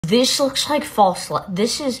This looks like false light.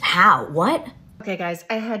 This is how? What? Okay, guys,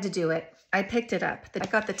 I had to do it. I picked it up. I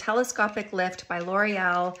got the Telescopic Lift by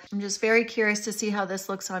L'Oreal. I'm just very curious to see how this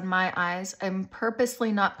looks on my eyes. I'm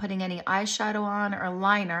purposely not putting any eyeshadow on or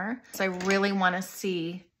liner, because I really want to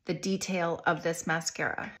see the detail of this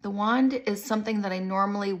mascara. The wand is something that I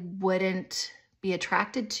normally wouldn't be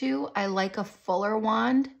attracted to. I like a fuller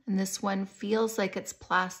wand, and this one feels like it's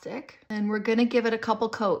plastic. And we're gonna give it a couple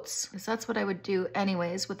coats, because that's what I would do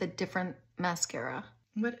anyways with a different mascara.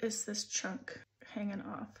 What is this chunk hanging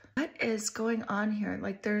off? What is going on here?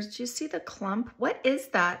 Like do you see the clump? What is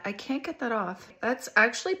that? I can't get that off. That's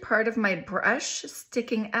actually part of my brush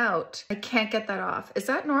sticking out. I can't get that off. Is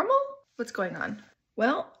that normal? What's going on?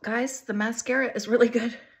 Well, guys, the mascara is really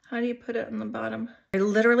good. How do you put it on the bottom? I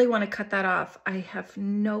literally want to cut that off. I have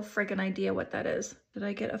no friggin' idea what that is. Did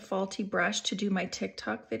I get a faulty brush to do my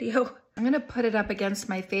TikTok video? I'm gonna put it up against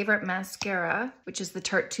my favorite mascara, which is the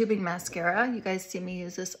Tarte tubing mascara. You guys see me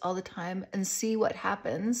use this all the time, and see what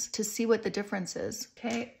happens to see what the difference is.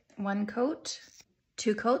 Okay, 1 coat,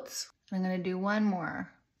 2 coats. I'm gonna do 1 more.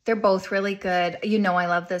 They're both really good. You know I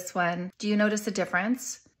love this one. Do you notice a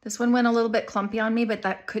difference? This one went a little bit clumpy on me, but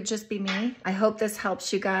that could just be me. I hope this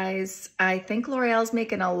helps you guys. I think L'Oreal's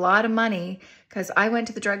making a lot of money, because I went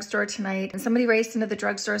to the drugstore tonight and somebody raced into the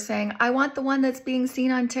drugstore saying, I want the one that's being seen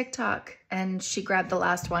on TikTok. And she grabbed the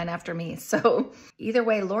last one after me. So either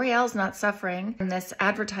way, L'Oreal's not suffering from this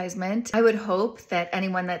advertisement. I would hope that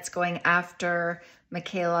anyone that's going after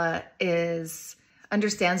Michaela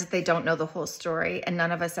understands that they don't know the whole story, and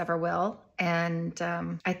none of us ever will. And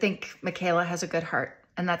I think Michaela has a good heart.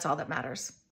 And that's all that matters.